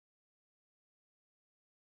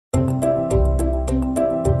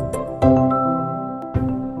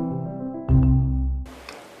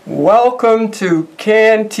Welcome to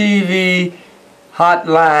CAN TV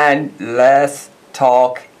Hotline Let's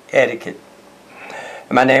Talk Etiquette.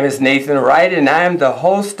 My name is Nathan Wright and I am the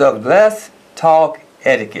host of Let's Talk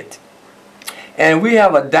Etiquette. And we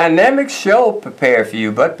have a dynamic show prepared for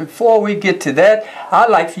you, but before we get to that,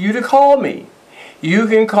 I'd like for you to call me. You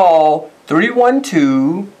can call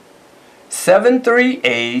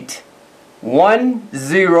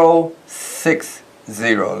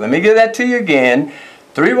 312-738-1060. Let me give that to you again.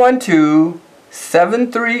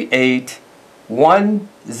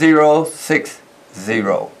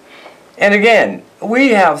 312-738-1060. And again, we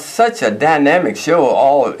have such a dynamic show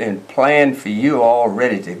all in plan for you, all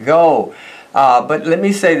ready to go. But let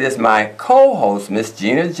me say this, my co-host, Miss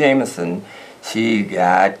Gina Jameson, she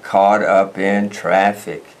got caught up in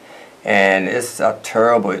traffic. And it's a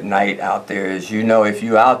terrible night out there. As you know, if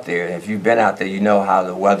you're out there, if you've been out there, you know how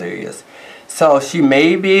the weather is. So she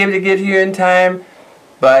may be able to get here in time,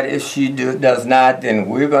 but if she does not, then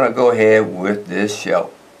we're going to go ahead with this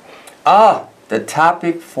show. The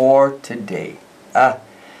topic for today.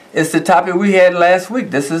 It's the topic we had last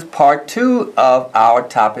week. This is part 2 of our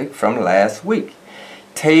topic from last week.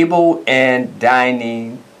 Table and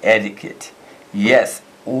dining etiquette. Yes,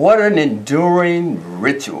 what an enduring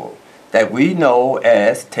ritual that we know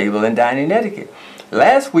as table and dining etiquette.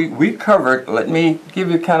 Last week we covered, let me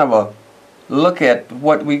give you kind of a look at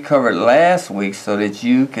what we covered last week so that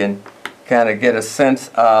you can kind of get a sense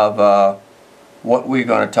of what we're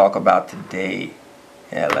going to talk about today.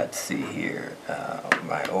 Yeah, let's see here.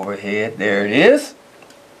 My overhead, there it is.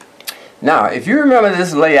 Now, if you remember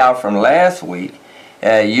this layout from last week,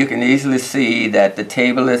 you can easily see that the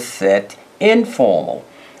table is set informal.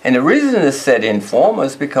 And the reason it's set informal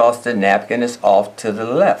is because the napkin is off to the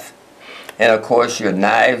left. And of course, your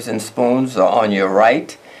knives and spoons are on your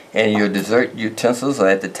right, and your dessert utensils are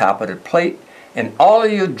at the top of the plate, and all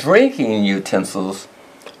of your drinking utensils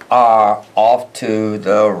are off to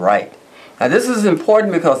the right. Now this is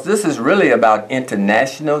important because this is really about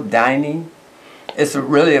international dining. It's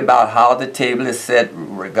really about how the table is set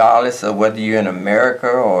regardless of whether you're in America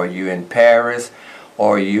or you're in Paris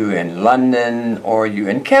or you're in London or you're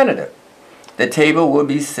in Canada. The table will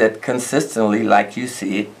be set consistently like you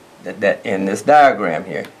see it that in this diagram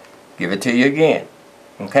here. Give it to you again.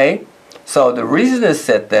 Okay? So the reason it's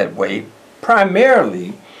set that way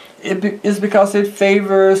primarily is because it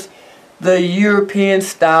favors the European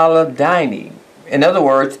style of dining. In other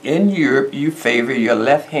words, in Europe, you favor your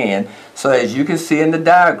left hand. So as you can see in the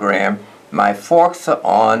diagram, my forks are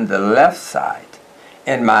on the left side,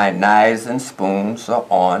 and my knives and spoons are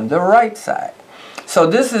on the right side. So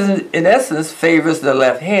this is, in essence, favors the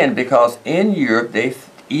left hand because in Europe, they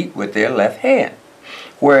eat with their left hand.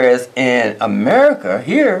 Whereas in America,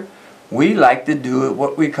 here, we like to do it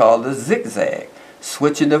what we call the zigzag,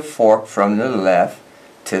 switching the fork from the left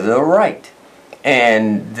to the right.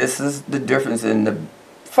 And this is the difference in the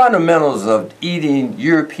fundamentals of eating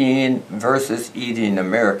European versus eating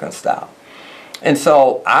American style. And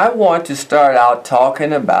so I want to start out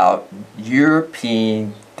talking about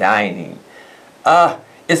European dining.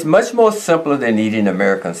 It's much more simpler than eating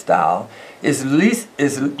American style.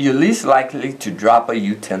 You're least likely to drop a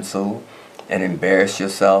utensil and embarrass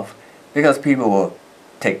yourself because people will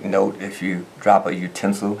take note if you drop a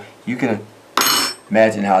utensil. You can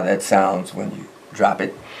imagine how that sounds when you drop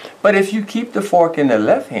it. But if you keep the fork in the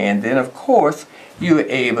left hand, then of course you're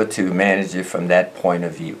able to manage it from that point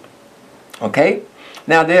of view. Okay?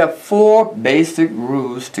 Now there are 4 basic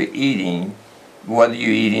rules to eating, whether you're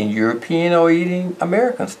eating European or eating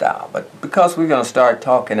American style. But because we're going to start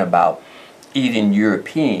talking about eating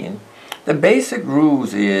European, the basic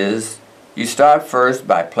rules is you start first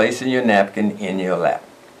by placing your napkin in your lap.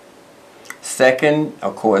 Second,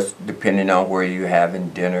 of course, depending on where you're having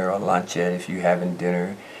dinner or lunch at, if you're having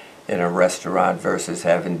dinner in a restaurant versus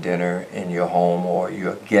having dinner in your home or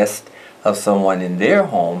you're a guest of someone in their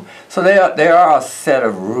home. So there are a set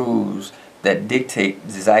of rules that dictate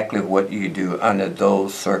exactly what you do under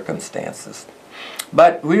those circumstances.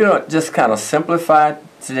 But we're going to just kind of simplify it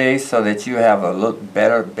today so that you have a little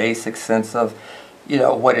better basic sense of,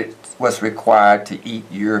 what's required to eat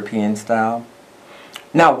European style.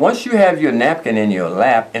 Now, once you have your napkin in your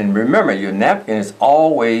lap, and remember, your napkin is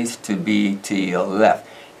always to be to your left.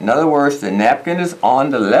 In other words, the napkin is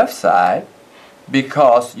on the left side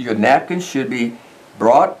because your napkin should be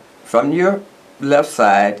brought from your left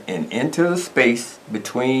side and into the space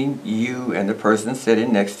between you and the person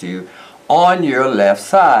sitting next to you on your left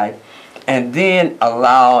side, and then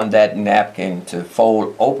allowing that napkin to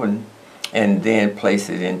fold open and then place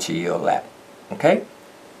it into your lap. Okay?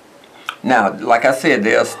 Now, like I said,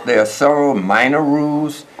 there are several minor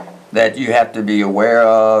rules that you have to be aware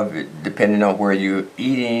of, depending on where you're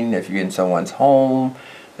eating. If you're in someone's home,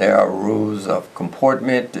 there are rules of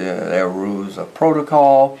comportment, there are rules of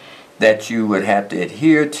protocol that you would have to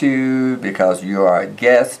adhere to because you are a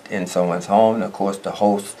guest in someone's home. And of course, the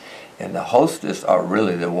host and the hostess are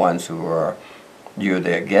really the ones who are you're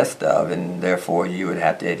their guest of, and therefore you would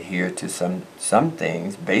have to adhere to some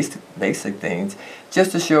things, basic things,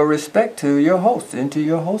 just to show respect to your host and to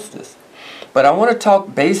your hostess. But I want to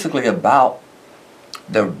talk basically about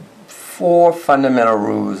the 4 fundamental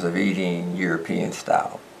rules of eating European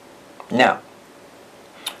style. Now,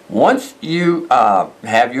 once you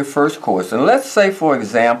have your first course, and let's say, for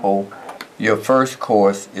example, your first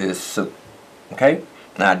course is soup, okay?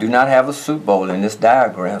 Now, I do not have a soup bowl in this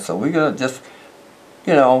diagram, so we're going to just,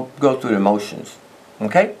 go through the motions,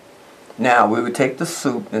 okay? Now, we would take the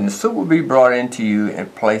soup, and the soup will be brought into you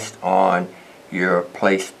and placed on your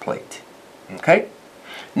place plate, okay?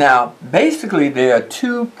 Now, basically, there are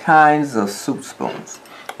 2 kinds of soup spoons.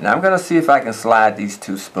 And I'm going to see if I can slide these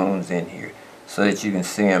 2 spoons in here so that you can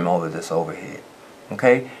see them over this overhead.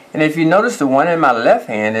 Okay? And if you notice, the one in my left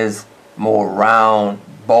hand is more round,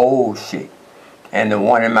 bowl shape. And the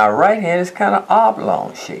one in my right hand is kind of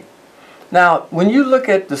oblong shape. Now, when you look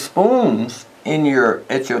at the spoons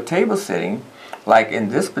at your table setting, like in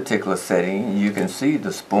this particular setting, you can see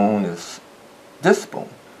the spoon is this spoon,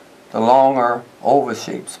 the longer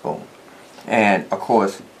oval-shaped spoon. And, of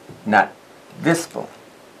course, not this spoon.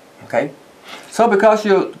 Okay? So because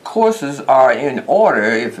your courses are in order,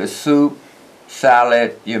 if it's soup,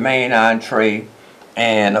 salad, your main entree,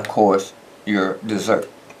 and of course your dessert.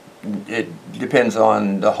 It depends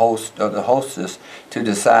on the host or the hostess to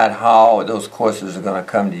decide how those courses are going to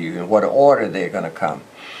come to you and what order they're going to come.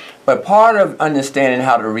 But part of understanding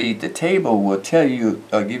how to read the table will tell you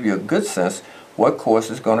or give you a good sense what course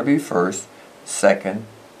is going to be first, second,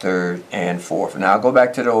 third, and fourth. Now I'll go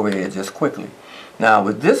back to the overhead just quickly. Now,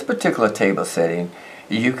 with this particular table setting,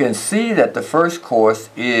 you can see that the first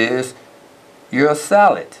course is your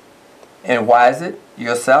salad. And why is it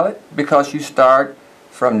your salad? Because you start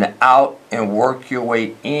from the out and work your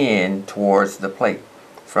way in towards the plate.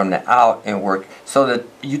 From the out and work. So the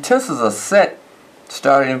utensils are set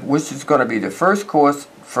starting, which is going to be the first course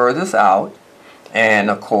furthest out,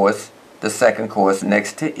 and of course the second course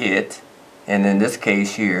next to it. And in this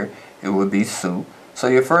case here, it would be soup. So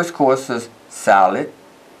your first course is salad,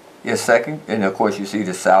 your second, and of course you see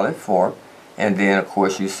the salad fork, and then of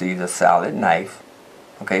course you see the salad knife.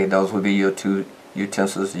 Okay, those would be your 2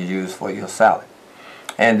 utensils you use for your salad.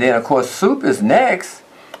 And then of course soup is next,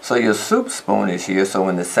 so your soup spoon is here. So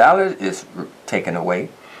when the salad is taken away,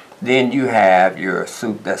 then you have your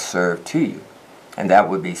soup that's served to you, and that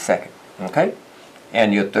would be second. Okay,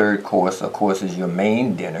 and your third course, of course, is your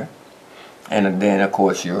main dinner, and then of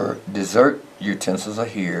course your dessert utensils are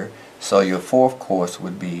here. So your fourth course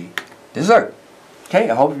would be dessert. Okay,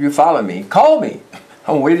 I hope you follow me. Call me.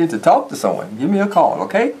 I'm waiting to talk to someone. Give me a call,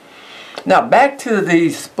 okay? Now back to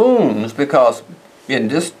these spoons, because in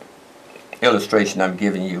this illustration I'm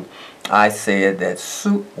giving you, I said that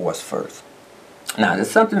soup was first. Now there's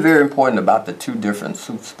something very important about the 2 different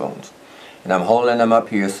soup spoons. And I'm holding them up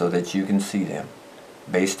here so that you can see them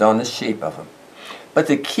based on the shape of them. But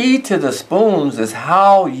the key to the spoons is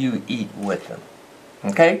how you eat with them.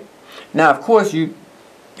 Okay? Now, of course, you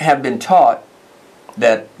have been taught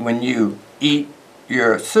that when you eat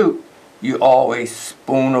your soup, you always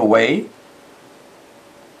spoon away,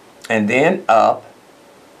 and then up,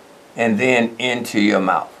 and then into your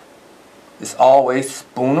mouth. It's always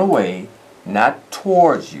spoon away, not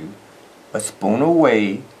towards you, but spoon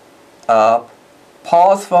away, up,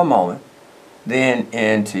 pause for a moment, then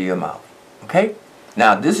into your mouth. Okay?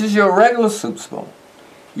 Now, this is your regular soup spoon.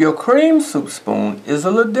 Your cream soup spoon is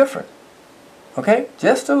a little different. Okay,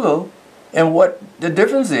 just a little. And what the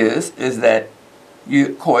difference is that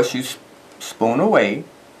of course, you spoon away,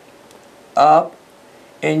 up,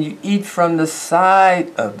 and you eat from the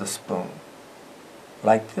side of the spoon,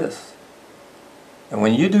 like this. And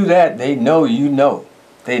when you do that, they know you know.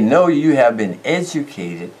 They know you have been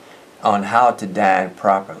educated on how to dine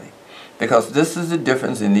properly. Because this is the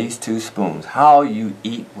difference in these 2 spoons, how you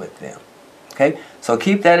eat with them. Okay, so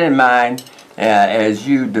keep that in mind as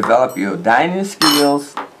you develop your dining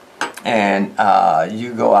skills and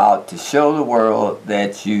you go out to show the world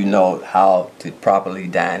that you know how to properly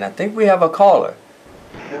dine. I think we have a caller.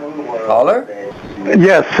 Caller?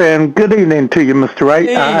 Yes, and good evening to you, Mr. Wright.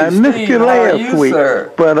 I missed you last week,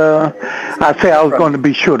 sir? But I said I was going to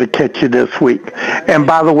be sure to catch you this week. And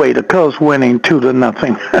by the way, the Cubs winning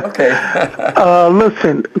 2-0. Okay.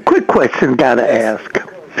 Listen, quick question got to ask.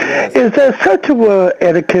 Yes. Is there such a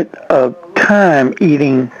etiquette of time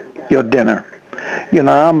eating your dinner? You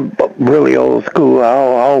know, I'm really old school. I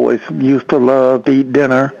always used to love to eat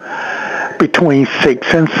dinner between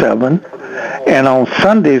 6 and 7. And on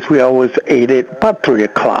Sundays, we always ate it about 3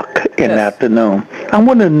 o'clock in the Yes. afternoon. I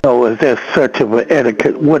want to know, is there such of an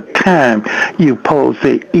etiquette, what time you supposed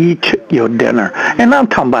to eat your dinner? And I'm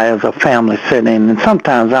talking about as a family setting, and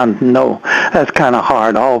sometimes I know that's kind of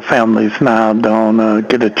hard. All families now don't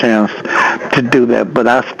get a chance to do that, but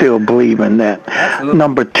I still believe in that. Absolutely.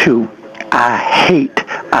 Number 2, I hate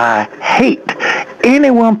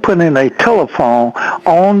anyone putting a telephone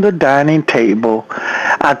on the dining table.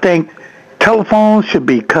 I think telephones should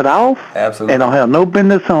be cut off. Absolutely. They don't have no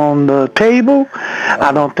business on the table.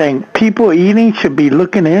 I don't think people eating should be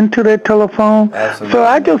looking into their telephone. Absolutely. So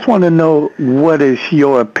I just want to know, what is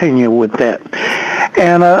your opinion with that?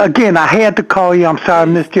 And again, I had to call you. I'm sorry I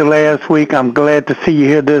missed you last week. I'm glad to see you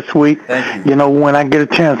here this week. Thank you. You know, when I get a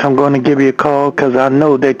chance, I'm going to give you a call because I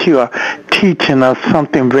know that you are teaching us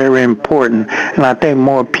something very important. And I think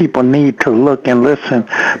more people need to look and listen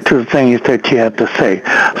to the things that you have to say.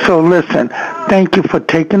 So listen, thank you for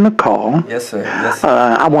taking the call. Yes, sir. Yes, sir.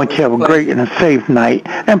 I want you to have a great and a safe night.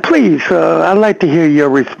 And please, I'd like to hear your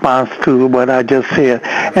response to what I just said.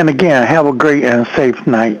 And again, have a great and safe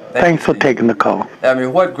night. Thanks for taking the call. I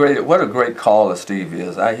mean, what a great caller Steve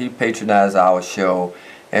is. He patronized our show,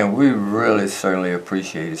 and we really certainly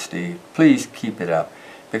appreciate it, Steve. Please keep it up,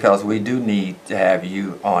 because we do need to have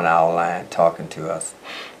you on our line talking to us.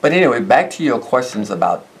 But anyway, back to your questions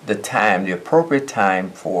about the time, the appropriate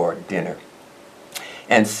time for dinner.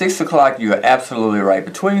 And 6 o'clock, you're absolutely right.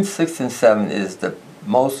 Between 6 and 7 is the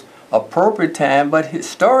most appropriate time, but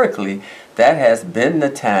historically, that has been the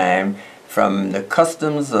time from the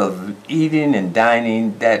customs of eating and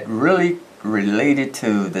dining that really related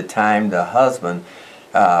to the time the husband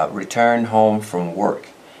returned home from work.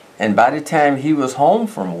 And by the time he was home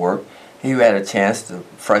from work, he had a chance to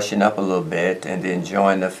freshen up a little bit and then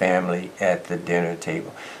join the family at the dinner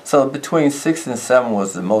table. So between 6 and 7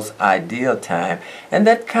 was the most ideal time, and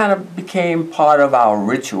that kind of became part of our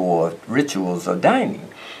rituals of dining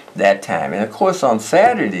that time. And of course on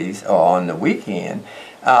Saturdays or on the weekend,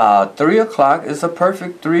 3 o'clock is a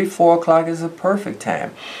perfect, 4 o'clock is a perfect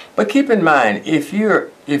time. But keep in mind, if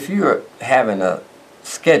you're having a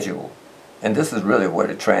schedule, and this is really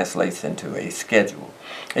what it translates into, a schedule.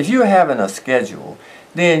 If you're having a schedule,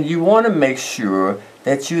 then you want to make sure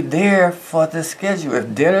that you're there for the schedule.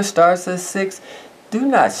 If dinner starts at 6, do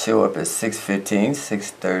not show up at 6:15,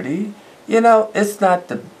 6:30. You know, it's not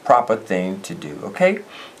the proper thing to do, okay?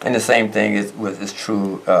 And the same thing is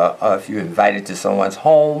true if you're invited to someone's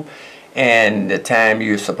home and the time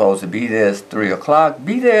you're supposed to be there is 3 o'clock,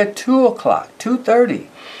 be there at 2 o'clock, 2:30.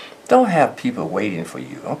 Don't have people waiting for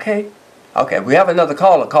you, okay? Okay, we have another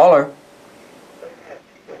caller. Caller.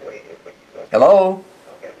 Hello?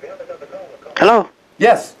 Hello?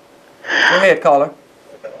 Yes. Go ahead, caller.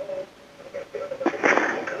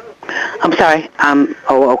 I'm sorry.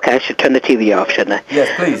 Oh, okay. I should turn the TV off, shouldn't I? Yes,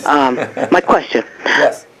 please. My question.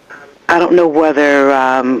 Yes. I don't know whether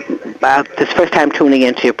this is the first time tuning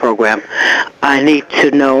into your program. I need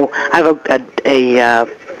to know. I have a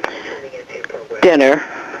dinner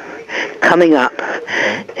coming up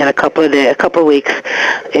in a couple of weeks.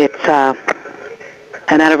 It's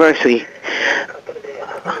an anniversary.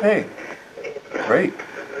 Okay. Great.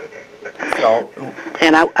 So,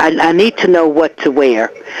 and I need to know what to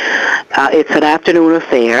wear. It's an afternoon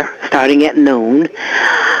affair starting at noon.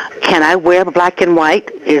 Can I wear black and white?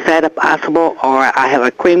 Is that possible? Or I have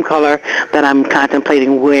a cream color that I'm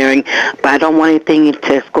contemplating wearing, but I don't want anything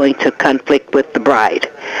that's going to conflict with the bride.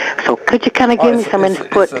 So could you kind of give me some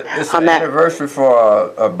input on that? It's an anniversary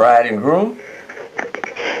for a bride and groom?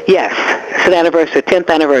 Yes. It's an anniversary, 10th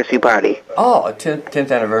anniversary party. Oh, a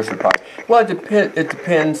 10th anniversary party. Well, it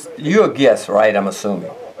depends. You're a guest, right? I'm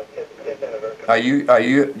assuming.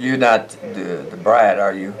 You're not the bride,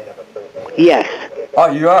 are you? Yes. Oh,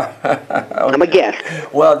 you are? Okay. I'm a guest.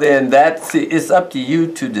 Well, then it's up to you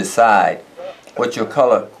to decide what your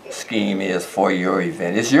color scheme is for your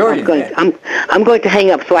event. It's your event. I'm going to hang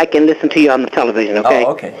up so I can listen to you on the television, okay?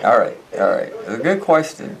 Oh, okay. All right. A good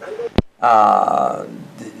question.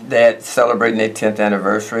 They're celebrating their 10th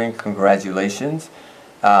anniversary, and congratulations.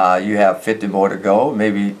 You have 50 more to go.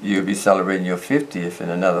 Maybe you'll be celebrating your 50th in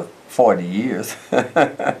another 40 years.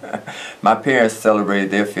 My parents celebrated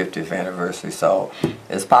their 50th anniversary, so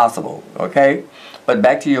it's possible, okay? But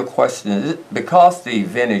back to your question, because the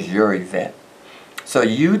event is your event, so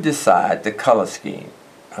you decide the color scheme,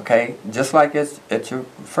 okay? Just like at your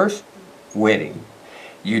first wedding,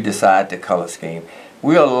 you decide the color scheme.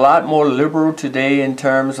 we're a lot more liberal today in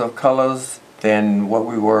terms of colors than what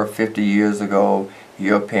we were 50 years ago,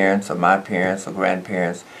 your parents or my parents or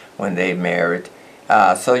grandparents when they married.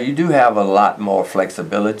 So you do have a lot more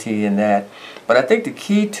flexibility in that. But I think the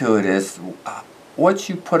key to it is what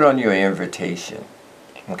you put on your invitation.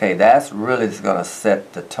 Okay, that's really going to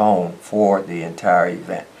set the tone for the entire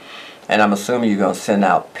event. And I'm assuming you're going to send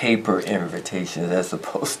out paper invitations as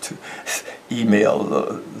opposed to email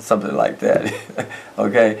or something like that.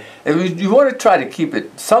 Okay? You want to try to keep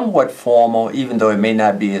it somewhat formal, even though it may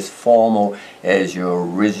not be as formal as your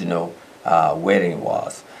original wedding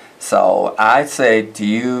was. So I say to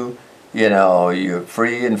you, you know, you're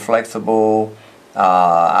free and flexible.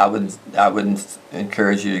 I wouldn't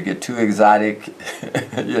encourage you to get too exotic.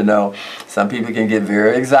 You know, some people can get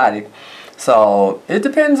very exotic. So it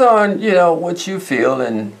depends on, you know, what you feel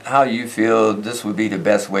and how you feel this would be the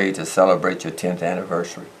best way to celebrate your 10th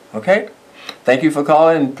anniversary. Okay? Thank you for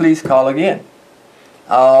calling, and please call again.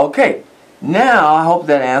 Okay. Now, I hope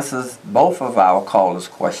that answers both of our callers'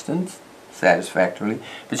 questions satisfactorily.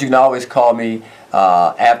 But you can always call me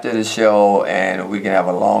after the show and we can have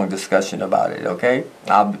a long discussion about it, okay?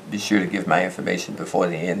 I'll be sure to give my information before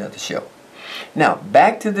the end of the show. Now,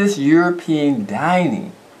 back to this European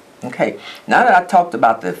dining. Okay, now that I talked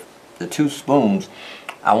about the two spoons,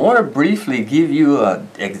 I want to briefly give you an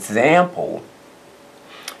example,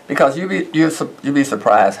 because you'll be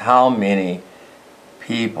surprised how many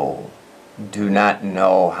people do not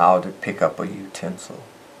know how to pick up a utensil.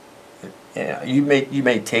 You know, you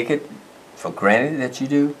may take it for granted that you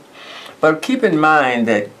do, but keep in mind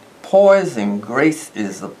that poise and grace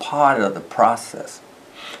is a part of the process.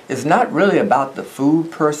 It's not really about the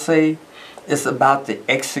food per se. It's about the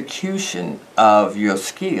execution of your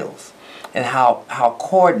skills and how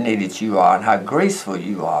coordinated you are and how graceful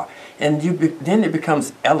you are. And then it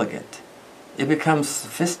becomes elegant. It becomes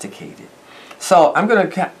sophisticated. So I'm going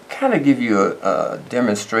to kind of give you a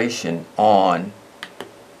demonstration on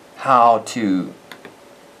how to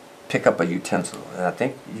pick up a utensil. And I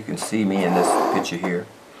think you can see me in this picture here.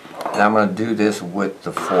 And I'm going to do this with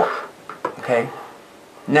the fork. Okay?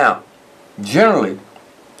 Now, generally,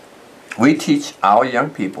 we teach our young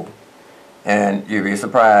people, and you'll be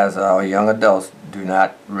surprised our young adults do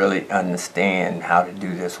not really understand how to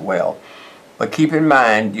do this well. But keep in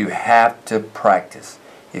mind, you have to practice.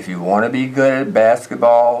 If you want to be good at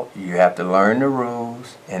basketball, you have to learn the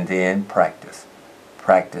rules and then practice.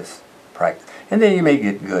 Practice, practice. And then you may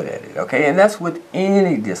get good at it, okay? And that's with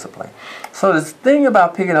any discipline. So the thing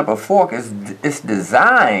about picking up a fork is it's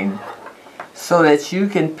designed so that you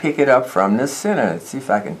can pick it up from the center. Let's see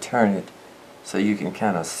if I can turn it so you can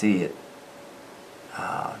kind of see it.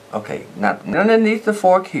 Okay, now underneath the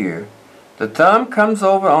fork here, the thumb comes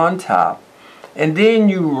over on top, and then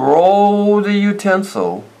you roll the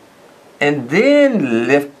utensil and then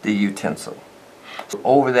lift the utensil.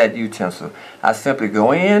 Over that utensil, I simply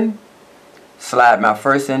go in, slide my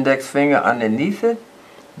first index finger underneath it,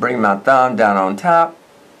 bring my thumb down on top,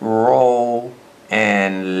 roll,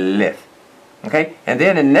 and lift. Okay, and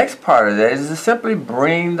then the next part of that is to simply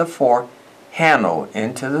bring the fork handle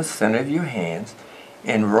into the center of your hands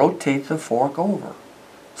and rotate the fork over.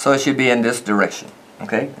 So it should be in this direction,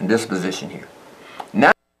 okay, in this position here.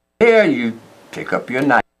 Now, there you pick up your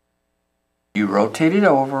knife, you rotate it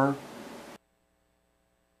over,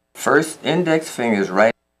 first index finger is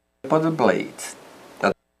right up of the blades.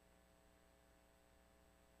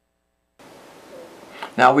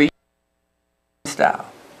 Now we style.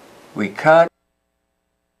 We cut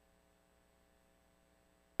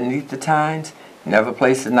underneath the tines, never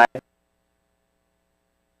place the knife.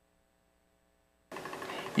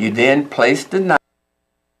 You then place the knife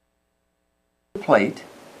on the plate,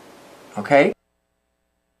 okay?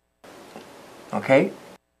 Okay?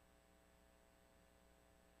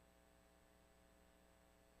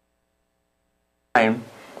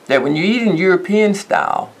 That when you eat in European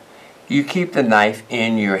style, you keep the knife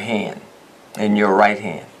in your hand, in your right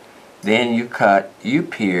hand. Then you cut, you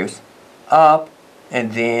pierce, up,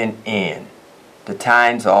 and then in. The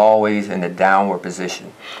tines are always in the downward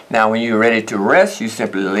position. Now when you're ready to rest, you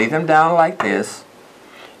simply lay them down like this.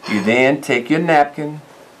 You then take your napkin,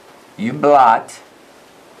 you blot,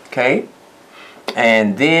 okay?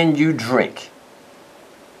 And then you drink.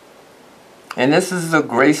 And this is a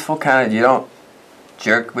graceful kind of, you don't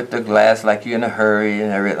jerk with the glass like you're in a hurry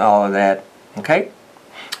and all of that, okay?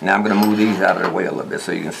 Now I'm going to move these out of the way a little bit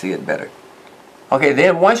so you can see it better. Okay,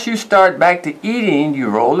 then once you start back to eating, you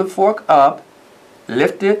roll the fork up,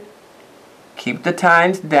 lift it, keep the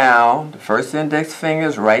tines down, the first index finger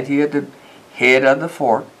is right here at the head of the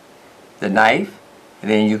fork, the knife, and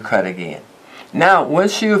then you cut again. Now,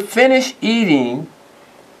 once you finish eating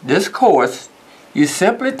this course, you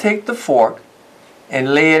simply take the fork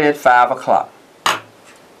and lay it at 5 o'clock.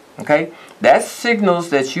 Okay? That signals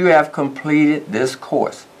that you have completed this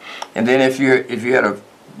course. And then if you had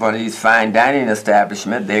one of these fine dining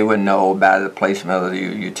establishment, they would know by the placement of the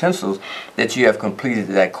utensils that you have completed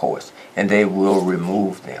that course, and they will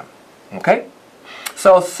remove them. Okay?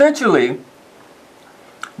 So essentially,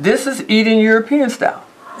 this is eating European style.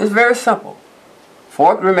 It's very simple.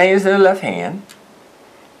 Fork remains in the left hand.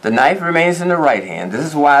 The knife remains in the right hand. This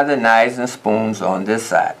is why the knives and spoons are on this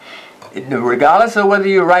side. Regardless of whether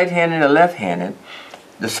you're right-handed or left-handed,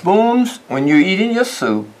 the spoons, when you're eating your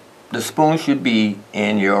soup, the spoon should be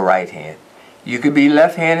in your right hand. You could be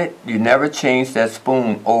left-handed. You never change that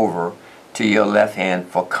spoon over to your left hand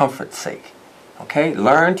for comfort's sake. Okay?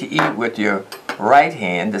 Learn to eat with your right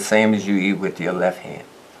hand the same as you eat with your left hand.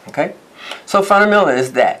 Okay? So fundamental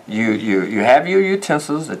is that you have your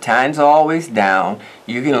utensils, the tines are always down.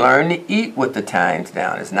 You can learn to eat with the tines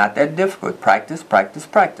down. It's not that difficult. Practice, practice,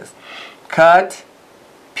 practice. Cut,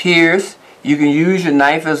 pierce. You can use your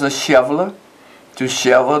knife as a shoveler to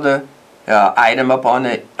shovel the item up on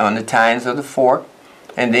the tines of the fork,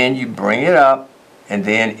 and then you bring it up and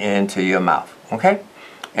then into your mouth. Okay?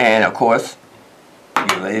 And of course,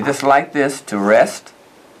 you lay this like this to rest.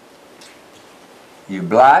 You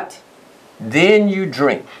blot. Then you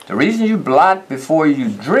drink. The reason you blot before you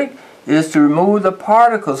drink is to remove the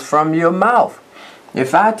particles from your mouth.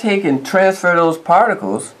 If I take and transfer those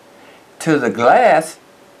particles to the glass,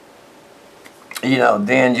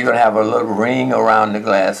 then you're going to have a little ring around the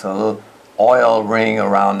glass, a little oil ring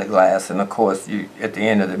around the glass, and of course, at the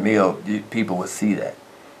end of the meal, people will see that.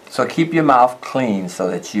 So keep your mouth clean so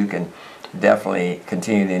that you can definitely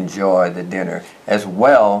continue to enjoy the dinner, as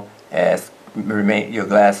well as your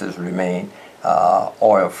glasses remain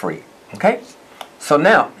oil-free. Okay? So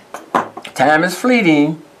now, time is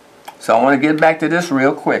fleeting, so I want to get back to this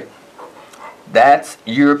real quick. That's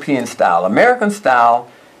European style. American style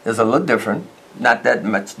is a little different. Not that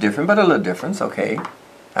much different, but a little different. Okay.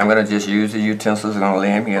 I'm going to just use the utensils. I'm going to lay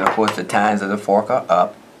them here. And of course, the tines of the fork are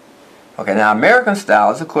up. Okay, now American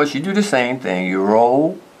style is, of course, you do the same thing. You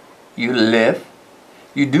roll, you lift.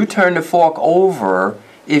 You do turn the fork over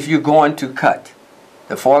if you're going to cut.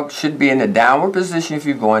 The fork should be in the downward position if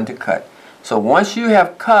you're going to cut. So once you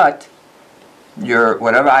have cut your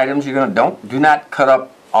whatever items you're going to, do not cut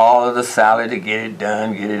up all of the salad to get it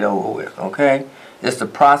done, get it over with, okay? It's the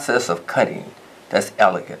process of cutting that's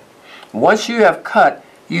elegant. Once you have cut,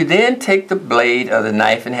 you then take the blade of the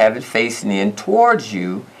knife and have it facing in towards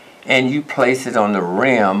you, and you place it on the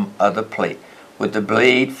rim of the plate with the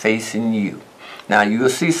blade facing you. Now you will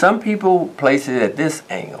see some people place it at this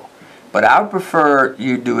angle, but I would prefer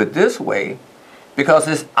you do it this way because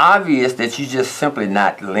it's obvious that you're just simply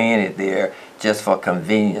not laying it there just for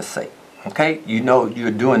convenience sake. Okay? You know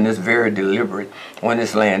you're doing this very deliberate when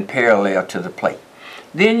it's laying parallel to the plate.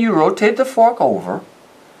 Then you rotate the fork over,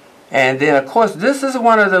 and then of course this is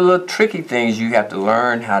one of the little tricky things you have to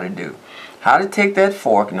learn how to do. How to take that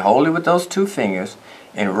fork and hold it with those two fingers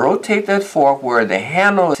and rotate that fork where the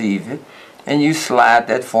handle receives it, and you slide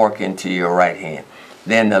that fork into your right hand.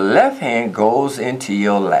 Then the left hand goes into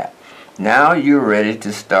your lap. Now you're ready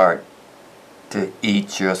to start to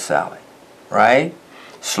eat your salad, right?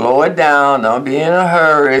 Slow it down, don't be in a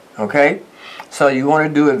hurry, okay? So you want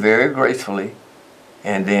to do it very gracefully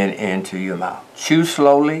and then into your mouth. Chew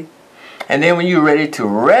slowly. And then when you're ready to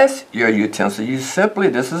rest your utensil, you simply,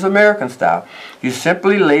 this is American style, you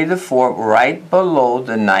simply lay the fork right below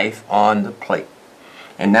the knife on the plate.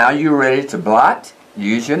 And now you're ready to blot.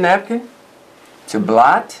 Use your napkin to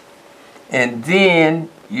blot, and then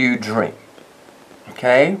you drink.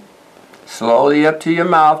 Okay? Slowly up to your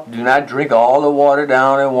mouth. Do not drink all the water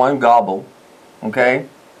down in one gobble. Okay?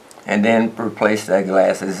 And then replace that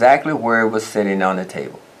glass exactly where it was sitting on the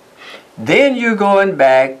table. Then you're going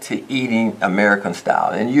back to eating American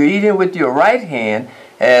style. And you're eating with your right hand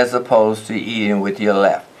as opposed to eating with your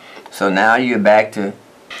left. So now you're back to,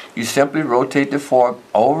 you simply rotate the fork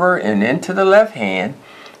over and into the left hand,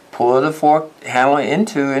 pull the fork handle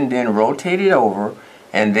into and then rotate it over,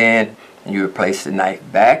 and then you place the knife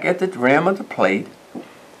back at the rim of the plate,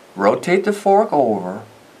 rotate the fork over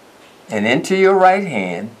and into your right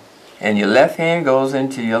hand, and your left hand goes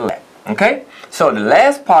into your lap. Okay? So the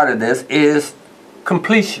last part of this is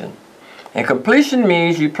completion. And completion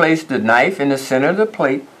means you place the knife in the center of the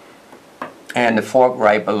plate and the fork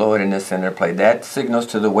right below it in the center of the plate. That signals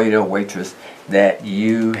to the waiter or waitress that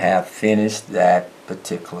you have finished that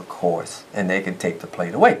particular course, and they can take the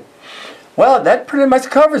plate away. Well, that pretty much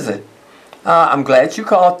covers it. I'm glad you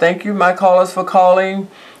called. Thank you, my callers, for calling.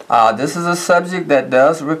 This is a subject that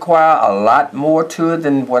does require a lot more to it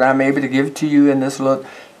than what I'm able to give to you in this little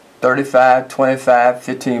 35, 25,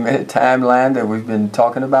 15-minute timeline that we've been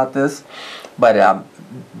talking about this. But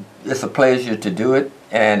it's a pleasure to do it,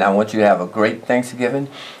 and I want you to have a great Thanksgiving.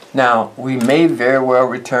 Now, we may very well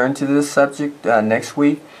return to this subject next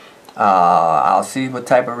week. I'll see what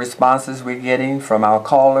type of responses we're getting from our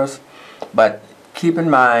callers. But keep in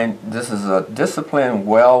mind, this is a discipline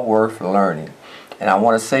well worth learning. And I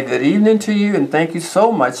want to say good evening to you, and thank you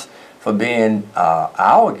so much for being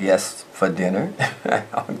our guest for dinner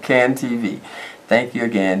on CAN TV. Thank you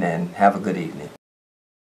again, and have a good evening.